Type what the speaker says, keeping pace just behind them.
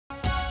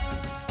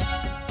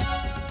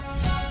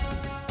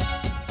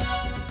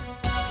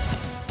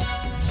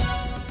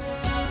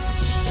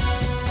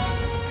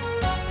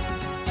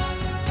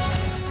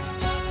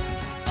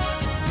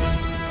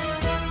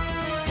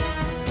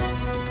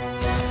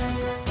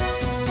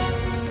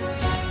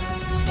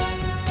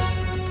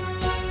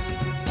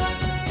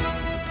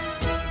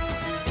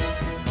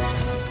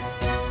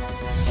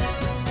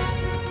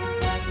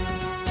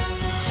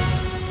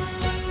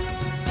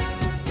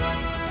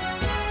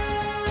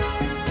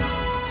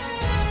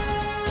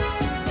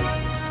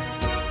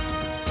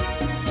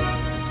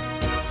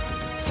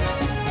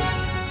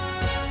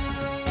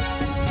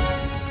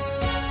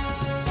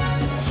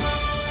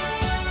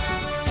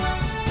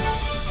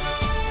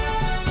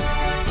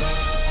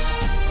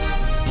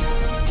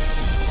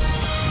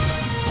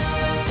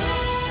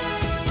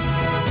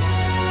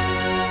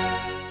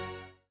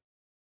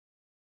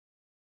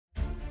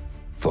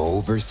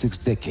over 6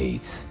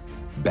 decades,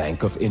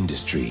 Bank of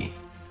Industry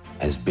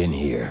has been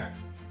here,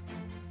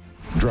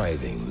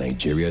 driving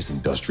Nigeria's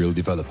industrial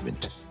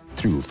development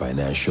through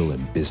financial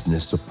and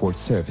business support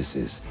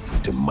services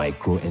to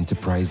micro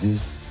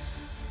enterprises,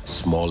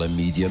 small and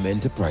medium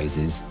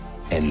enterprises,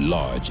 and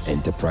large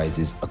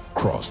enterprises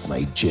across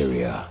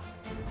Nigeria.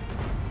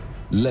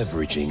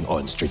 Leveraging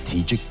on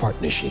strategic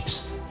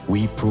partnerships,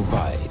 we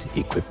provide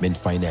equipment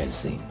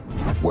financing,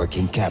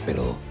 working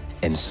capital,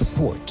 and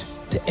support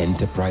to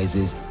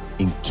enterprises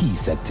in key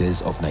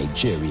sectors of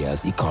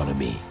Nigeria's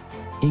economy,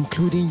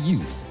 including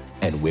youth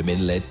and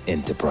women-led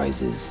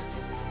enterprises.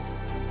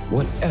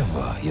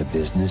 Whatever your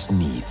business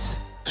needs,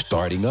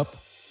 starting up,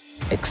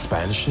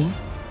 expansion,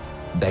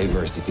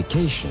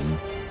 diversification,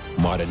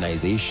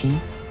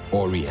 modernization,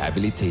 or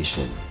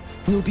rehabilitation,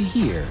 we'll be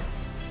here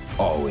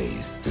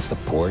always to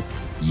support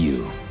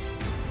you.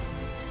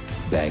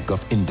 Bank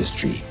of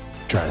Industry,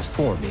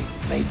 transforming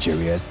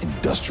Nigeria's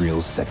industrial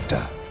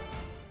sector.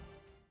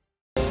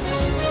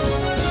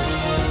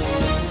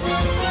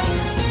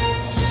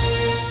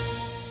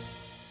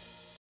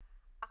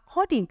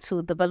 According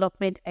to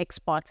development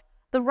experts,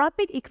 the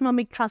rapid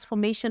economic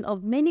transformation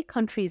of many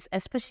countries,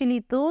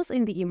 especially those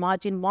in the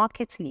emerging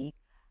markets league,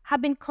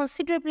 have been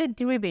considerably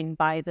driven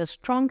by the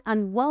strong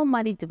and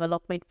well-managed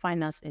development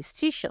finance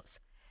institutions.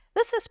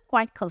 This is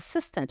quite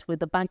consistent with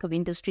the Bank of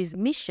Industry's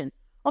mission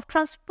of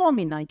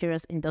transforming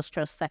Nigeria's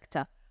industrial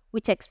sector,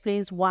 which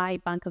explains why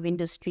Bank of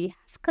Industry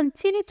has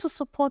continued to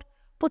support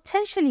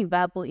potentially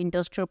viable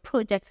industrial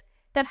projects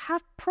that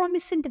have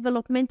promising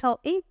developmental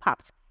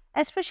impact,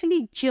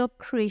 especially job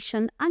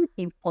creation and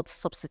import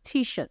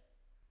substitution.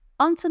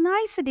 On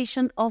tonight's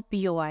edition of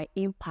BOI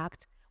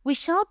Impact, we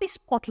shall be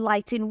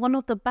spotlighting one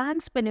of the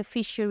bank's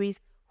beneficiaries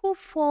who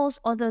falls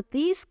under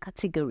this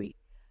category,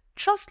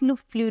 Trustlub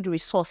Fluid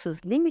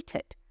Resources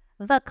Limited.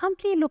 The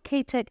company,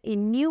 located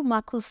in New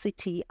Market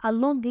City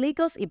along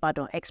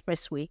Lagos-Ibadan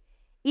Expressway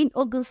in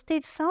Ogun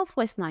State,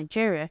 southwest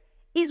Nigeria,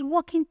 is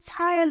working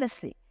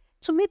tirelessly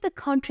to meet the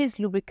country's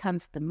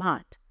lubricants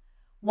demand.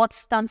 What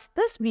stands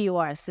this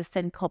BOI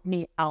assistant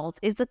company out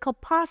is the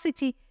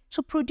capacity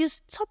to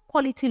produce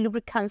top-quality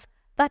lubricants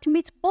that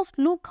meet both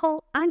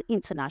local and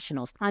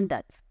international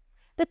standards.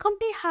 The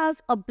company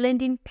has a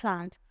blending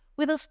plant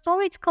with a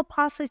storage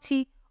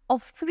capacity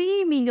of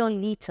 3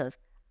 million liters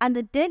and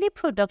a daily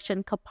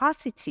production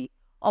capacity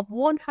of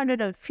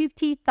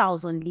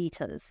 150,000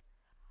 liters.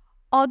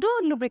 Although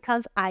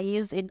lubricants are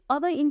used in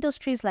other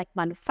industries like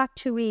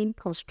manufacturing,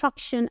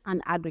 construction,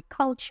 and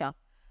agriculture,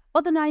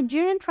 but the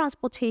Nigerian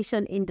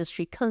transportation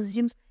industry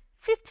consumes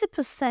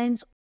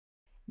 50%,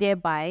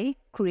 thereby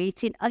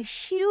creating a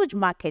huge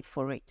market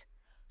for it.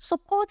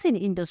 Supporting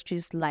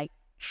industries like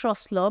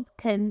Trustlub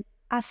can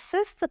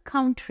assist the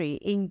country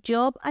in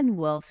job and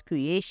wealth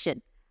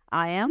creation.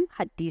 I am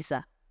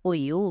Hadiza.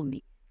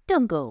 Oyewunmi.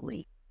 Don't go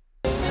away.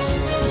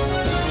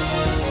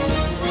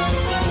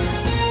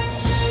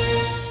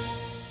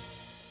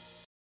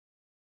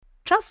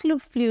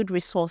 Trustlub Fluid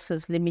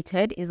Resources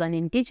Limited is an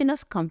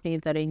indigenous company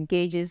that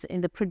engages in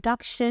the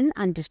production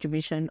and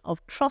distribution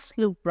of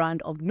Trustlub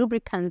brand of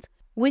lubricants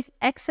with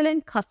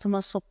excellent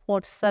customer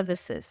support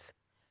services.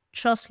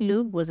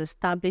 Trustlub was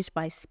established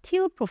by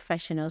skilled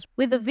professionals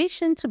with a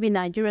vision to be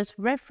Nigeria's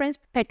reference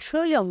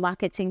petroleum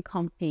marketing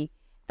company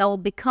that will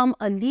become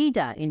a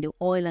leader in the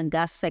oil and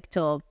gas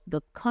sector of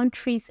the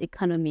country's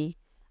economy,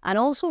 and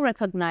also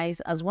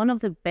recognized as one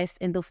of the best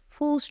in the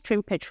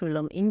full-stream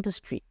petroleum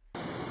industry.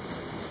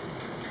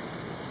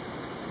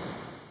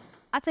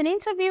 At an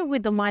interview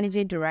with the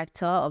managing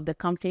director of the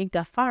company,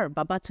 Gafar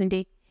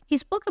Babatunde, he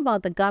spoke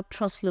about the gap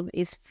Trustlub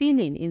is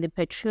filling in the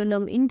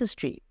petroleum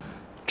industry.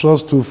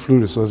 Trustlub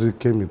Fluid Resources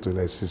came into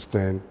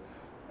existence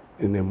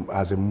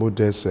as a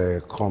modest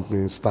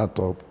company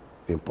startup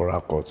in Port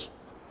Harcourt.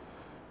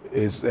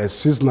 It's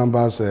 6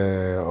 members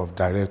of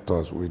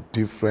directors with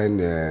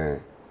different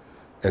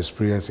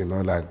experience in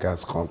oil and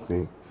gas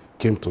company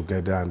came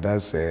together, and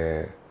that's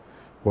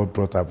what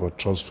brought about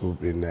Trustlub.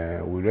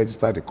 We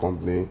registered the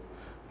company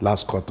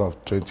last quarter of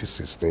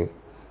 2016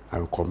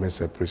 and we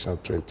commenced operation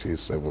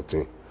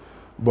 2017.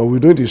 But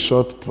within the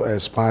short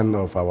span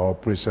of our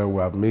operation,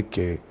 we have made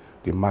a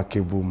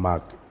remarkable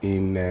mark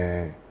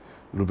in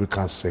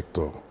lubricant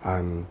sector,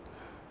 and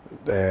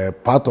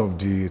part of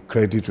the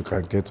credit we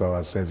can get to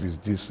ourselves is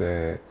this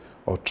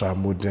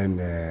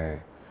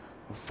ultra-modern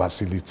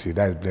facility,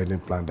 that is blending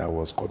plant that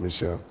was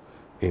commissioned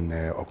in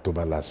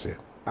October last year.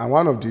 And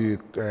one of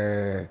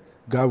the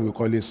gap we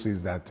call it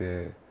is that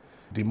the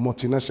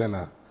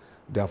multinational,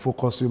 they are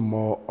focusing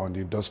more on the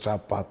industrial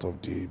part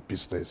of the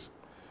business.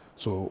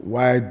 So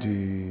while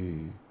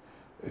the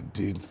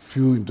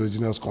few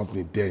indigenous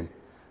companies then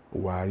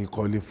were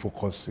equally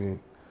focusing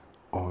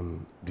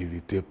on the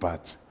retail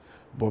part.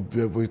 But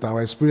with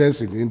our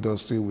experience in the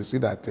industry, we see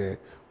that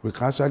we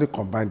can actually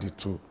combine the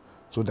two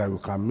so that we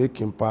can make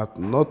impact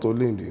not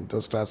only in the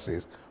industrial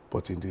sales,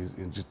 but in the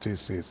retail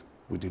sales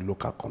with the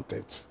local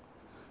content.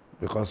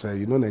 Because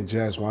you know,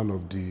 Nigeria is one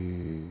of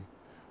the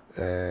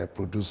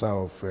producer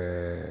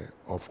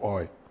of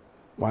oil,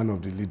 one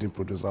of the leading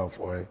producer of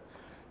oil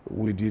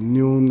with the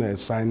new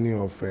signing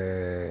of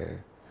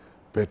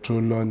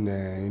petroleum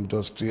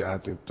industry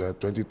at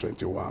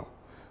 2021,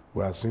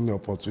 we are seeing the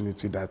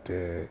opportunity that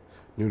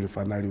new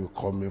refinery will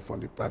come in from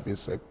the private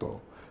sector.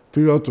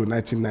 Period to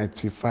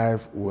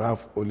 1995, we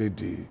have only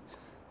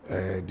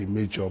the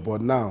major,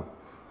 but now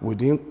with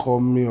the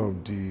incoming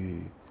of the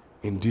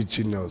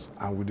indigenous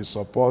and with the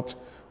support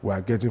we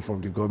are getting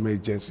from the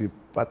government agency,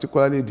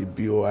 particularly the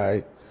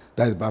BOI,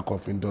 that is Bank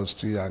of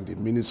Industry, and the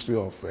Ministry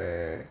of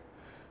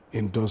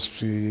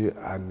Industry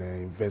and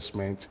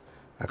Investment,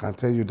 I can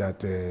tell you that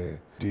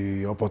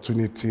the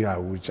opportunity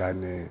at which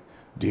the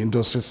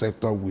industry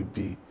sector will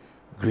be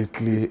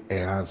greatly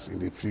enhanced in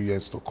the few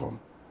years to come.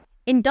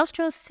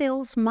 Industrial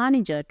Sales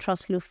Manager,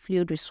 Trustlub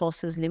Fluid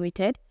Resources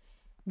Limited,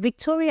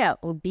 Victoria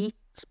Obi,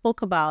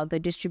 spoke about the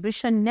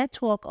distribution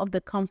network of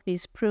the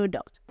company's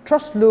product.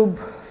 Trustlub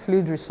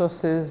Fluid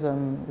Resources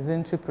is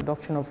into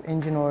production of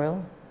engine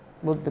oil,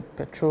 both the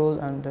petrol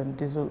and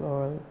diesel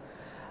oil.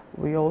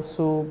 We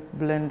also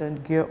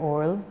blend gear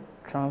oil,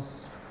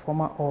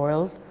 transformer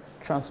oil,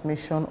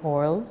 transmission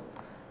oil,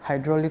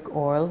 hydraulic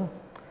oil.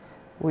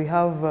 We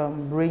have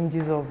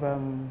ranges of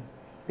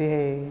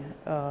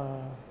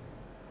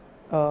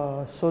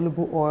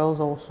soluble oils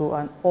also,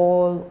 and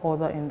all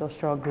other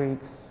industrial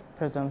grades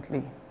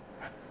presently.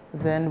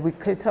 Then we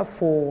cater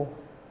for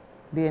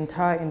the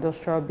entire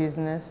industrial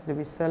business, the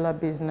reseller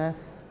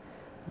business,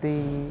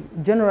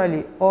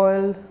 generally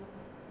oil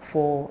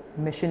for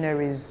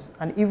machineries,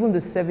 and even the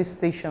service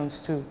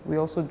stations too. We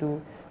also do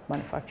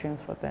manufacturing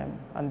for them,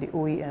 and the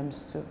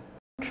OEMs too.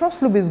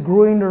 Trustlub is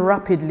growing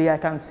rapidly, I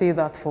can say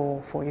that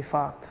for a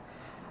fact.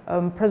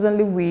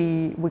 Presently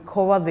we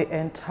cover the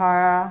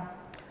entire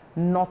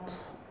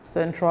North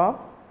Central,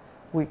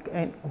 we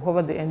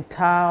cover the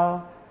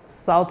entire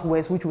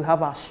Southwest, which we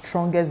have our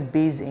strongest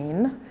base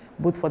in,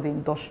 both for the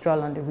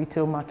industrial and the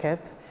retail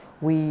market.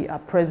 We are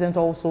present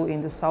also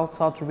in the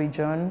South-South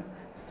region,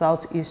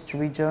 Southeast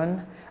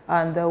region,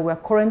 and we're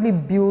currently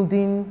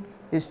building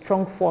a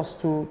strong force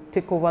to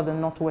take over the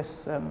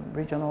Northwest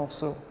region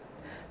also.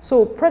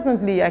 So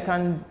presently, I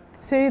can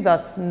say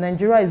that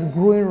Nigeria is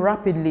growing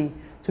rapidly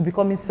to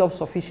becoming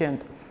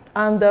self-sufficient.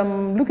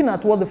 And looking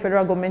at what the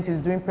federal government is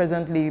doing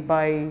presently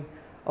by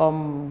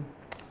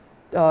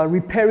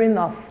repairing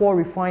our 4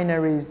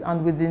 refineries,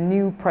 and with the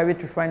new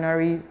private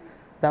refinery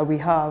that we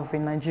have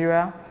in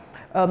Nigeria,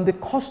 the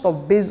cost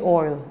of base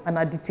oil and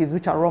additives,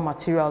 which are raw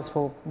materials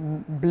for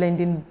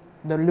blending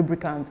the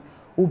lubricant,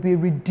 will be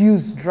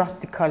reduced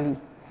drastically,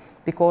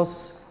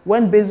 because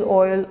when base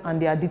oil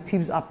and the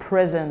additives are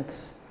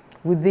present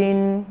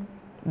within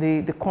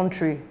the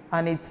country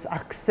and it's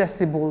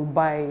accessible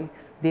by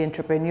the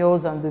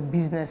entrepreneurs and the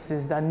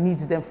businesses that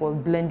needs them for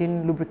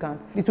blending lubricant,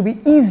 it will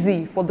be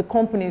easy for the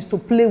companies to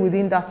play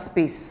within that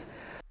space.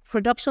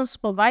 Production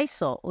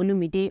Supervisor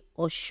Olumide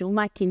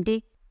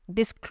Oshumakinde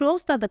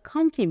disclosed that the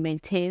company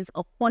maintains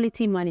a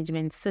quality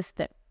management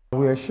system.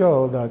 We are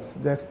sure that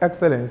there's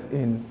excellence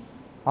in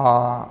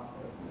our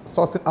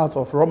sourcing out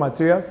of raw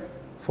materials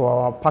for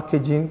our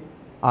packaging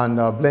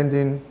and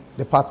blending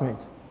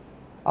department.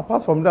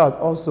 Apart from that,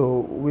 also,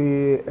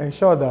 we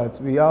ensure that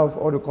we have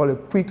what we call a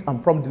quick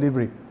and prompt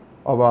delivery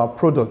of our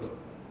product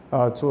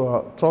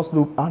to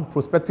Trustlub and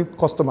prospective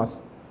customers.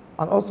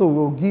 And also,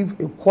 we'll give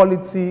a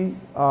quality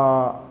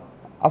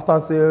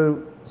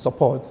after-sale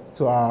support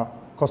to our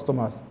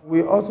customers.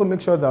 We also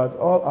make sure that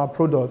all our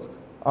products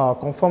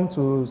conform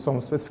to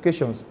some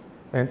specifications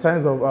in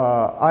terms of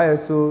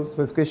ISO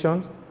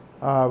specifications.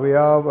 We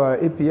have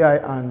API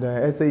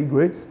and SAE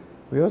grades.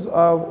 We also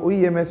have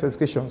OEM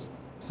specifications.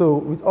 So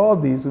with all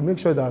these, we make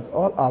sure that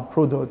all our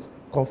products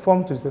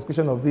conform to the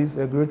specification of these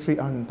regulatory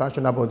and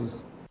international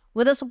bodies.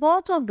 With the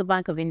support of the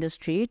Bank of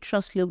Industry,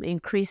 Trustlub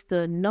increased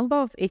the number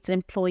of its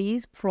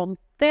employees from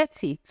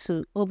 30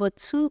 to over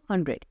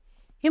 200.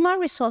 Human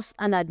Resource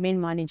and Admin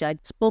Manager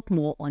spoke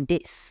more on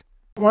this.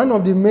 One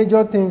of the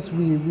major things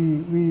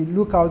we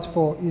look out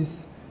for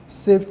is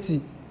safety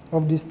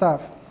of the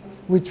staff.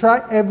 We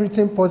try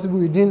everything possible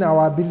within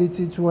our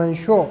ability to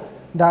ensure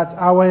that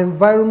our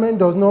environment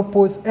does not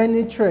pose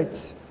any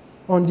threats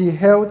on the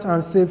health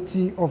and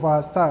safety of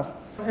our staff.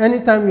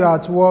 Anytime you're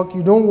at work,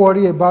 you don't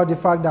worry about the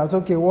fact that,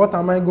 okay, what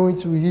am I going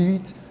to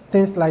eat,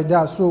 things like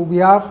that. So we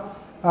have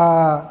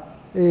a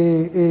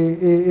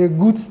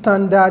good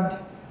standard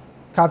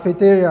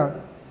cafeteria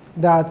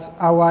that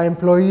our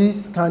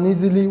employees can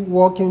easily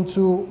walk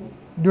into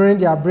during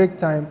their break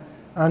time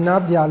and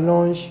have their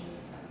lunch.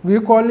 We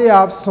equally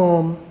have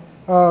some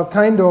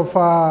kind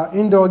of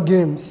indoor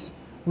games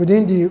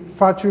within the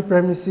factory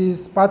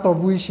premises, part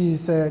of which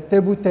is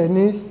table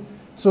tennis.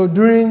 So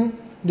during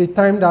the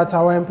time that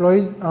our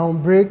employees are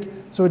on break,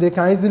 so they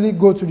can easily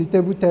go to the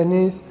table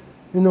tennis,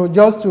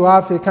 just to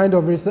have a kind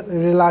of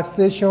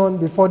relaxation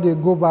before they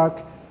go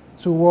back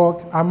to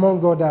work,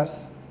 among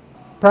others.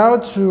 Prior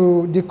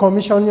to the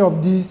commissioning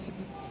of this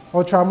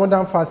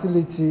ultra-modern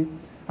facility,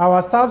 our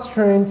staff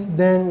strength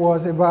then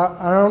was about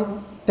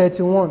around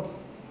 31.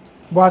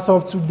 But as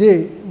of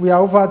today, we are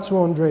over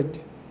 200.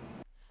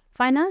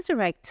 Finance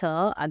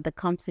Director at the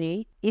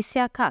company,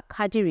 Isiaka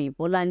Kadiri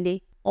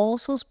Bolande,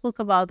 also spoke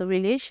about the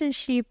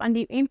relationship and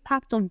the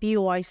impact of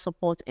BOI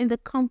support in the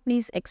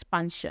company's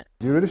expansion.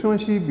 The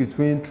relationship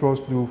between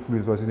Trustlub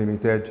Fluid Resources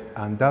Limited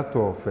and that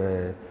of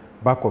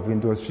Bank of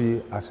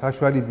Industry has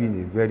actually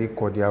been a very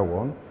cordial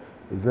one,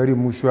 a very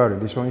mutual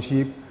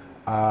relationship.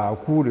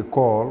 Who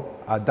recall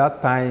at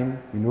that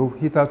time,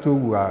 hitherto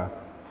we were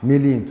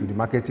mainly into the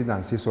marketing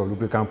and sales of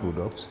lubricant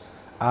products.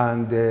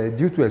 And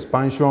due to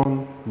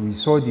expansion, we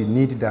saw the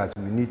need that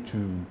we need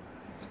to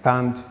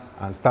stand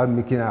and start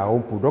making our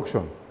own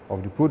production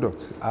of the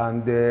products.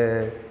 And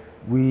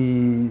we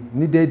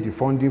needed the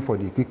funding for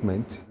the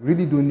equipment.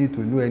 Really don't need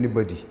to know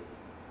anybody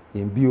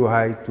in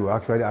BOI to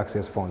actually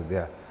access funds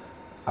there.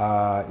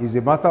 It's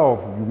a matter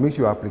of you make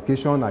your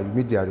application and you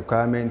meet their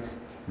requirements,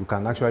 you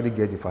can actually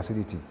get the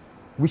facility,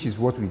 which is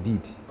what we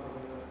did.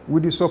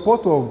 With the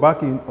support of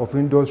Bank of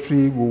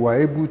Industry, we were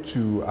able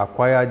to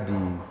acquire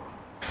the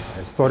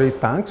storage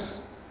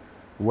tanks.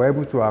 We were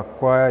able to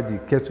acquire the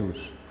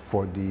kettles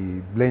for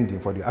the blending,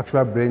 for the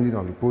actual blending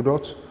of the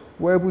products.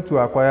 We were able to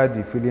acquire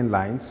the filling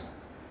lines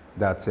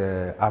that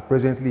are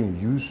presently in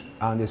use,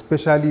 and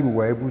especially we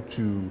were able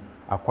to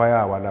acquire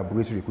our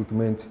laboratory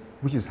equipment,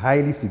 which is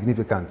highly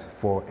significant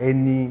for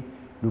any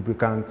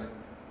lubricant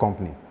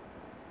company.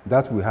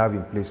 That we have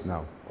in place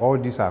now. All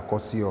these are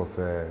courtesy of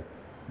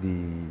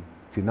the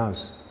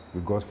finance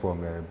we got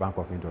from Bank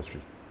of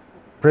Industry.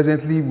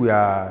 Presently,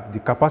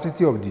 the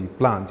capacity of the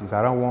plant is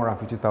around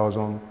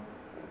 150,000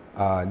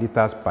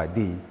 liters per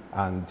day,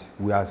 and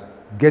we are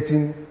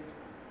getting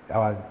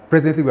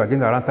presently we are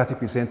getting around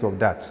 30% of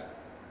that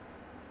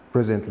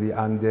presently,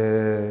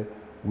 and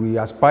we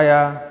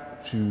aspire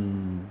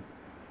to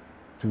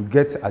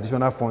get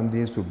additional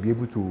fundings to be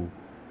able to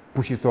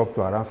push it up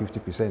to around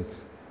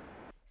 50%.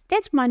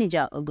 State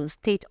Manager, Ogun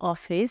State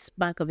Office,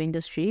 Bank of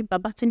Industry,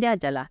 Babatunde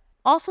Ajala,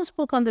 also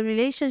spoke on the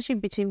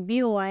relationship between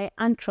BOI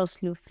and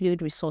Trustlub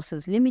Fluid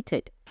Resources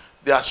Limited.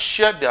 They have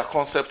shared their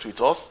concept with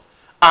us,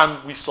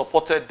 and we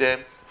supported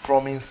them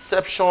from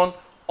inception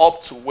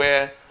up to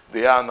where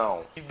they are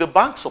now. The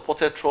bank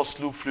supported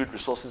Trustlub Fluid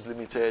Resources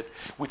Limited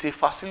with a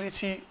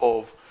facility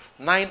of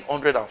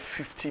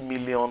 950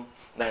 million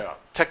naira,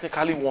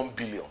 technically 1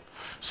 billion.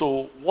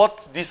 So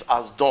what this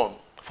has done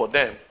for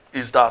them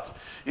is that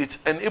it's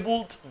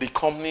enabled the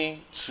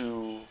company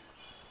to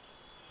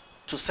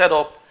set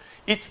up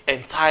its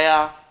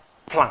entire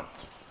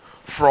plant,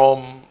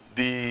 from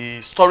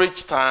the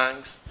storage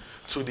tanks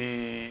to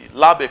the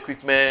lab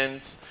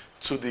equipment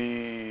to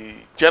the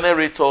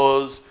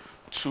generators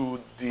to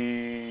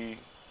the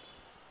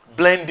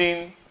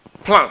blending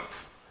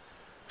plant.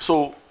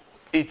 So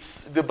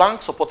the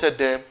bank supported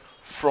them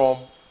from,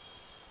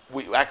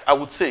 I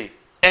would say,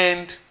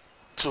 end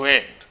to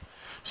end.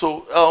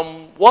 So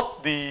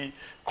what the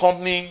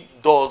company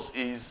does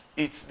is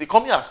the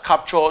company has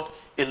captured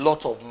a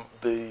lot of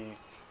the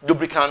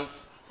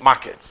lubricant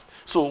markets.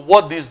 So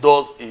what this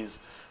does is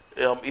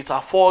it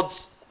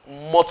affords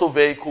motor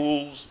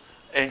vehicles,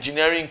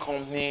 engineering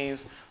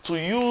companies to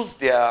use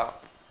their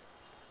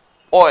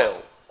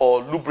oil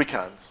or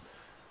lubricants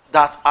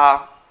that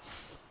are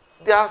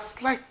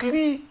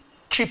slightly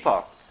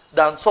cheaper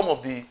than some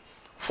of the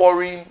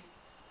foreign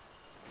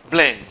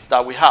blends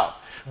that we have,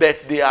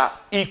 but they are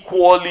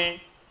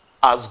equally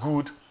as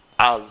good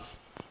as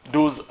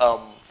those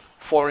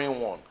foreign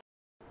ones.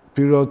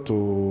 Period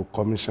to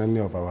commissioning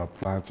of our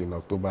plant in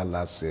October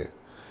last year,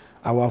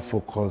 our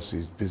focus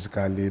is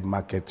basically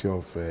marketing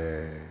of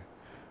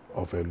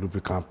a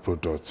lubricant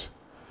product.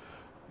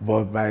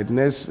 But by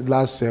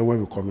last year when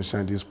we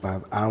commissioned this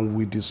plant, and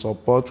with the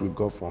support we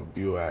got from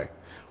BOI,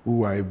 we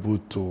were able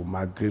to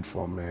migrate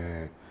from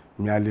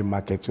merely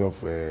marketing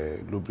of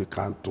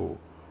lubricant to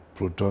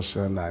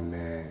production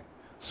and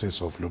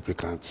sales of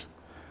lubricants.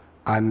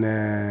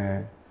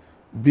 And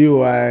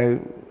BOI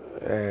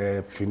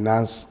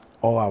financed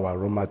all our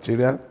raw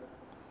material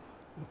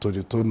to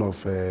the tune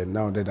of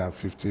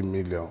 950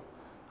 million,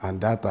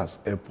 and that has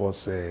helped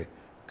us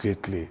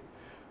greatly.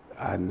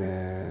 And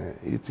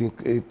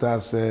it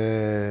has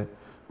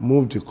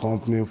moved the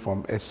company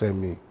from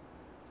SME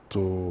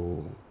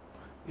to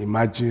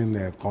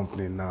emerging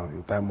company now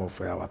in terms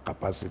of our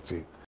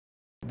capacity.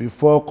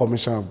 Before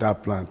commission of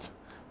that plant,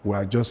 we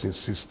are just in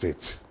 6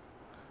 states,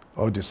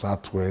 all the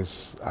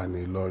Southwest and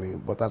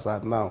Ilorin. But as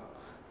at now,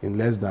 in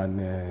less than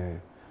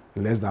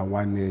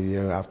 1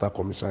 year after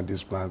commissioning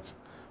this plant,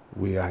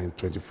 we are in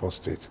 24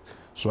 states.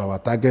 So our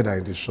target are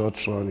in the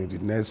short run, in the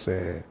next,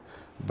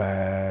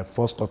 by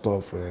first quarter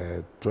of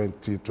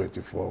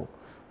 2024,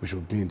 we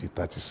should be in the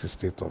 36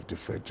 states of the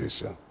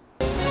Federation.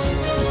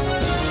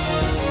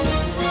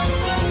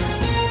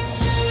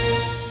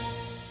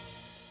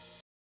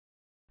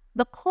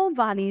 The core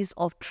values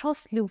of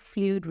Trustlub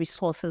Fluid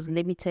Resources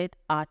Limited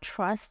are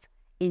trust,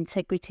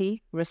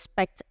 integrity,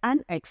 respect,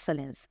 and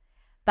excellence.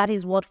 That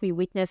is what we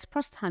witnessed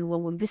firsthand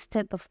when we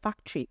visited the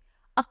factory,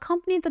 a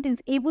company that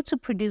is able to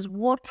produce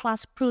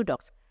world-class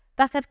products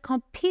that can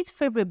compete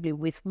favorably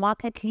with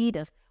market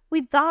leaders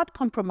without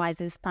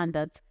compromising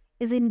standards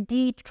is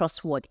indeed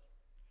trustworthy.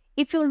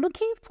 If you're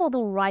looking for the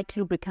right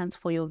lubricants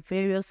for your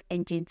various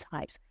engine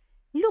types,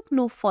 look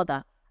no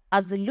further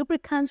as the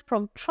lubricants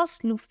from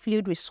Trustlub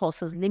Fluid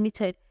Resources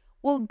Limited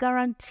will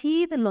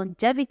guarantee the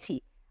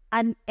longevity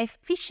and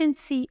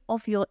efficiency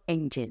of your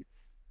engines.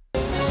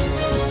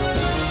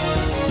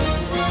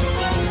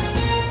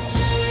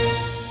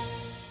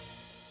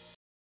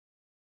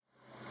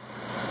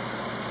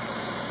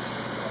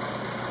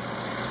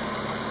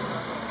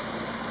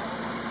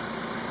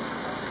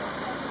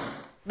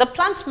 The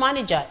plant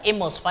manager,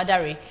 Amos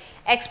Fadari,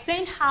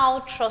 explained how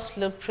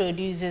Trustlub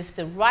produces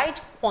the right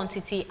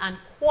quantity and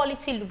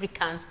quality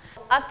lubricants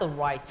at the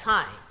right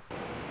time.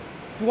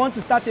 If you want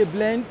to start a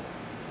blend,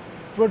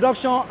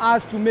 production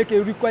has to make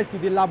a request to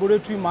the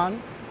laboratory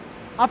man.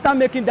 After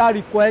making that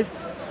request,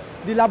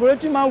 the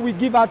laboratory man will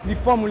give out the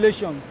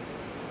formulation.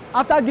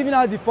 After giving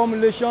out the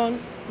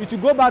formulation, it will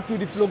go back to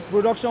the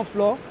production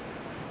floor,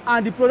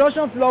 and the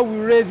production floor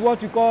will raise what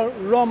we call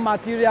raw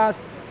materials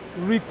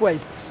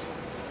request.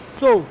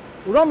 So,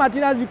 raw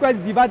materials request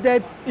is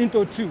divided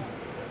into two.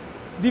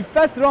 The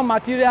first raw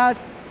materials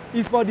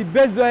is for the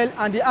base oil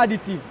and the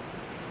additive,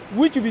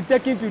 which will be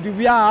taken to the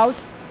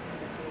warehouse.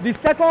 The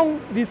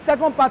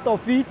second part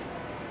of it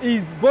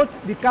is both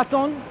the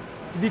carton,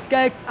 the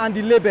kegs, and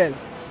the label.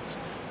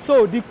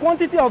 So, the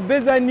quantity of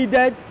base oil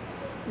needed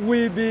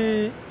will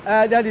be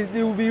it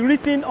will be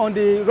written on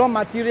the raw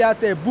materials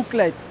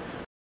booklet.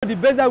 The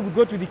base oil will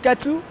go to the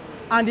kettle,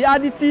 and the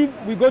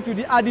additive will go to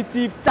the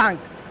additive tank,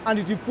 and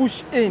it will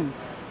push in.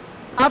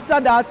 After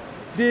that,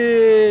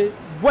 the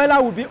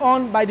boiler will be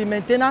on by the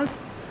maintenance,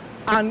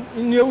 and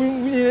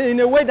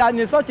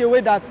in such a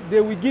way that they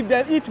will give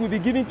them, it will be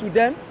given to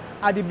them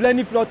at the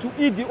blending floor to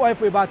heat the oil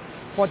for about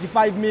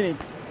 45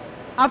 minutes.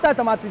 After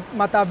the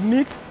matter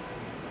mix,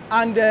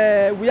 and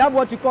we have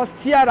what we call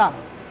stirrer.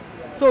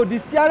 So the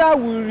stirrer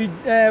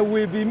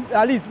will be,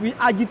 at least we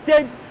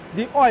agitate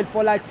the oil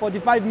for like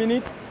 45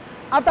 minutes.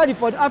 After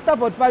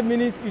 45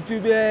 minutes, it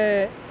will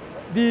be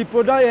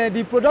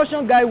the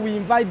production guy will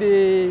invite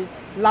the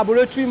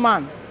laboratory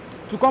man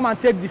to come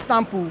and take the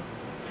sample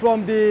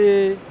from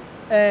the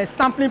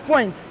sampling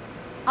point.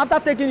 After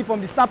taking it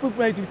from the sample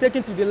point, it will be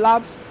taken to the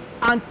lab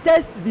and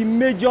test the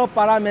major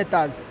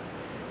parameters.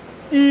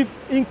 If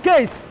in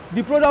case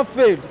the product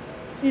failed,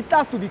 it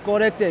has to be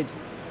corrected,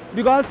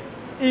 because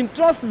in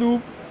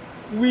Trustlub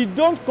we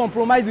don't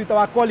compromise with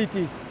our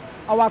qualities.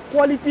 Our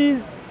quality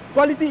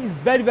is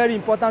very, very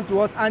important to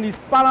us and is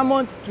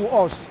paramount to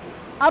us.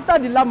 After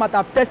the lab might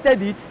have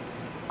tested it,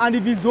 and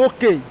if it's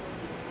okay,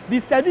 the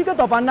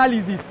certificate of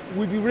analysis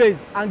will be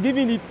raised and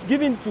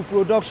given to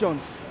production.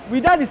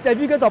 Without the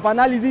certificate of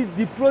analysis,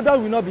 the product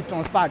will not be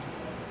transferred.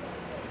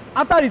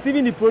 After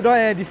receiving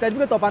the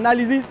certificate of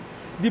analysis,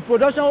 the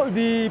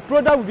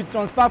product will be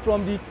transferred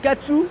from the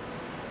kettle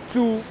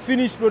to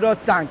finished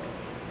product tank.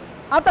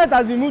 After it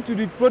has been moved to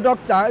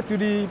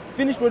the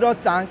finished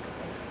product tank,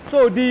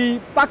 so the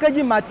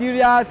packaging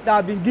materials that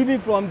have been given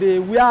from the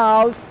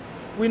warehouse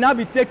will now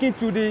be taken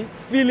to the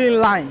filling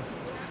line.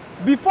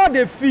 Before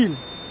they fill,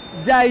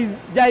 there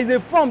is a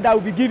form that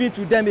will be given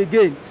to them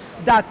again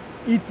that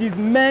it is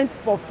meant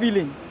for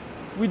filling.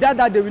 Without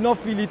that, they will not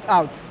fill it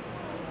out.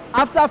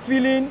 After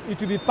filling, it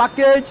will be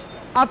packaged.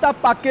 After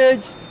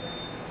package,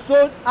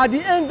 so at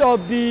the end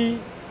of the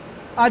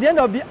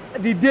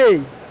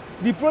day,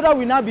 the product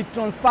will now be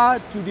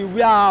transferred to the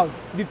warehouse,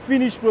 the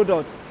finished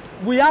product.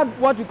 We have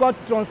what we call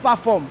transfer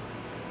form.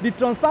 The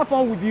transfer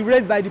form will be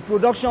raised by the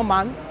production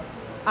man,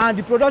 and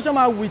the production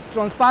man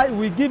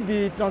will give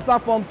the transfer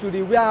form to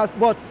the warehouse,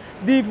 but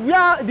the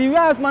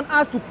warehouse man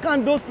has to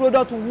count those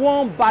products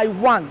one by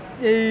one.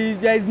 If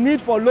there is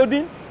need for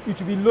loading, it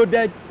will be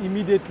loaded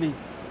immediately.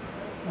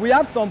 We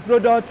have some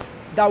products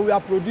that we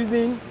are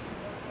producing.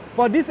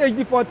 For this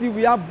HD40,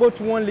 we have both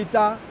 1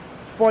 liter,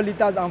 4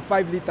 liters, and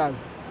 5 liters.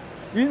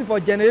 You use it for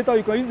generator,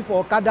 you can use it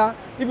for Okada,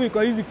 even you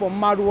can use it for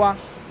Marwa.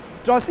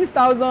 Trust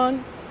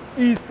 6000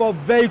 is for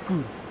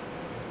vehicle.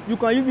 You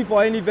can use it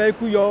for any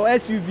vehicle, your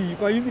SUV, you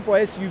can use it for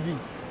SUV.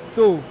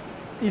 So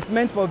it's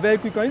meant for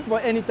vehicle, you can use it for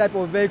any type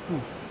of vehicle.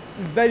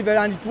 It's very,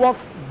 and it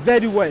works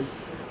very well.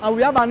 And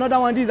we have another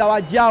one, this is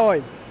our gear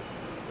oil.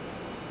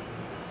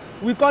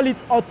 We call it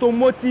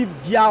automotive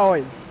gear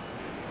oil.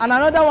 And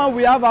another one,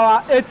 we have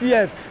our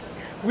ATF.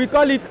 We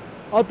call it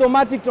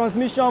automatic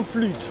transmission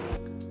fluid.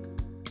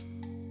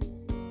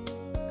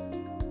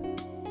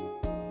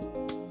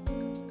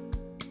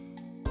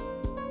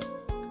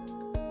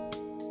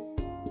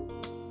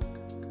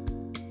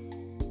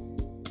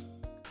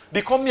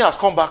 The company has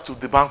come back to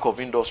the Bank of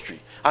Industry,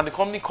 and the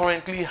company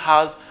currently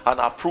has an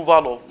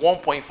approval of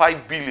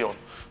 1.5 billion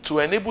to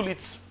enable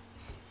it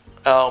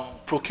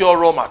procure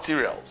raw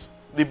materials,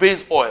 the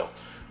base oil,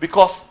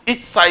 because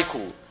each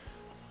cycle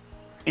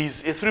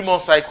is a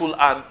 3-month cycle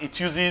and it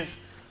uses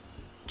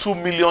 2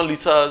 million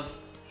liters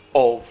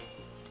of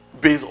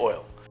base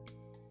oil.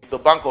 The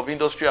Bank of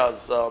Industry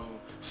has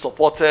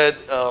supported,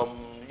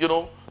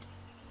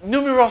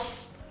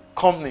 numerous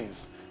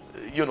companies,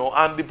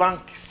 and the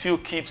bank still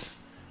keeps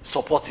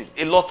supporting.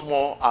 A lot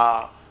more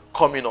are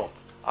coming up.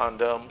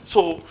 And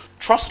so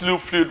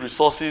Trustlub Fluid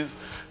Resources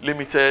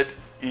Limited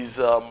is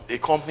a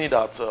company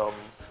that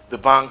the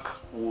bank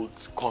would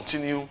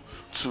continue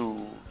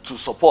to to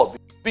support.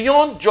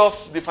 Beyond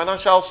just the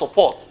financial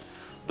support,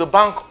 the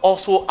bank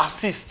also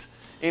assists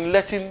in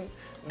letting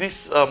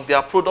this,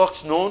 their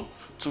products known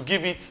to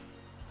give it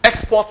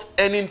export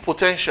earning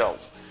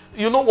potentials.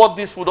 You know what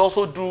this would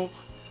also do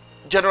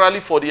generally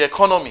for the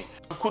economy.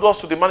 Kudos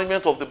to the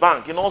management of the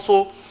bank in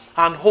also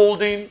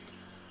hand-holding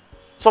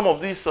some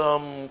of these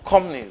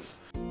companies.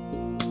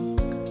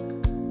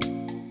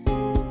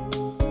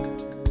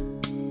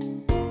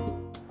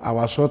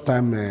 Our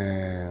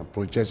short-term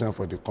projection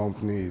for the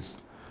company is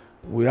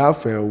we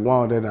have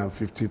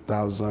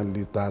 150,000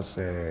 liters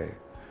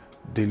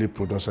daily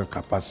production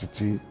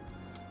capacity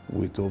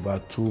with over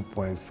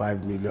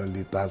 2.5 million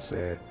liters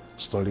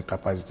storage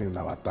capacity in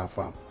our tank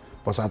farm.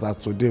 But as of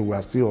today, we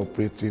are still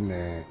operating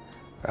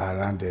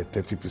around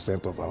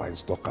 30% of our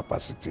installed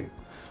capacity.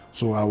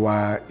 So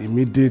our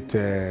immediate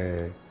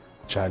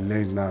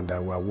challenge now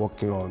that we are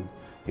working on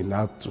is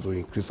now to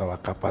increase our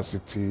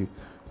capacity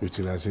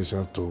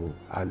utilization to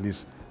at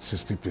least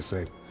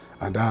 60%.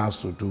 And that has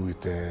to do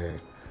with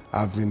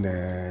having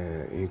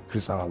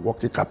increased our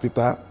working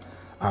capital,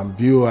 and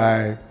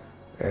BOI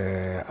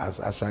has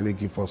actually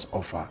given us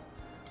offer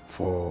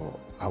for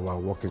our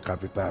working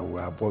capital. We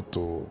are about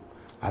to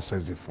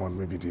access the fund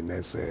maybe the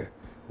next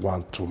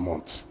 1-2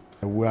 months.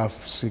 We have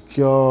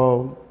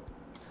secured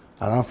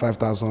around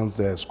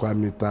 5,000 square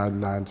meter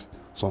land,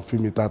 some few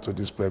meters to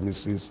these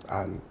premises,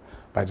 and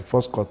by the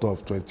first quarter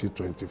of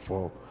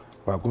 2024,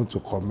 we are going to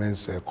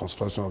commence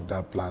construction of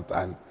that plant,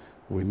 and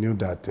we knew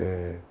that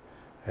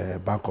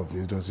Bank of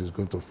Industry is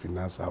going to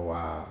finance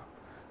our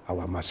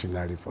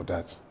machinery for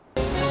that.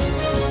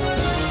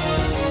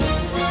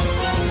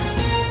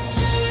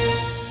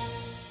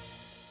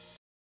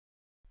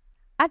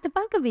 At the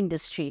Bank of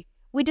Industry,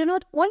 we do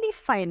not only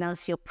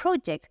finance your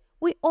project,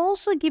 we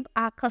also give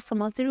our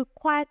customers the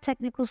required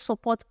technical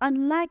support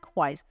and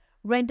likewise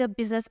render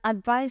business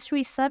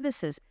advisory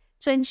services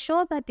to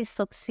ensure that they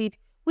succeed,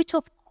 which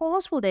of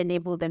course will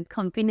enable them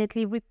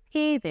conveniently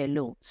repay their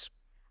loans.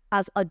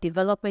 As a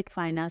development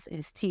finance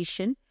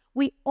institution,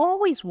 we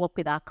always work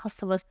with our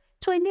customers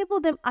to enable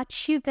them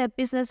achieve their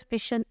business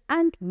vision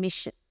and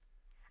mission.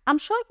 I'm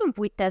sure you've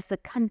witnessed the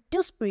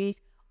can-do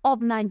spirit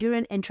of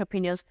Nigerian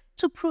entrepreneurs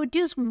to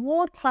produce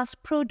world-class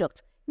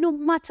products no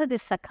matter the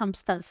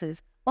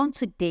circumstances on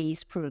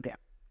today's program.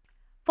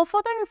 For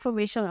further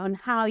information on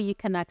how you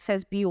can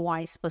access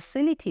BOI's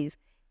facilities,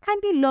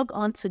 kindly log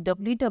on to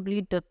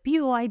www.boi.ng,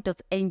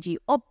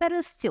 or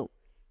better still,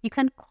 you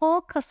can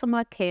call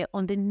customer care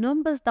on the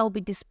numbers that will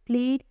be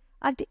displayed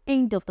at the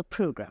end of the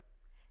program.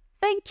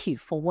 Thank you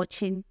for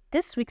watching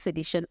this week's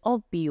edition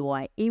of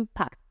BOI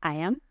Impact. I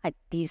am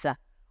Hadiza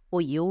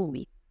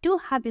Oyewunmi. Do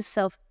have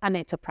yourself an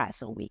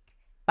enterprising week.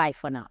 Bye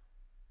for now.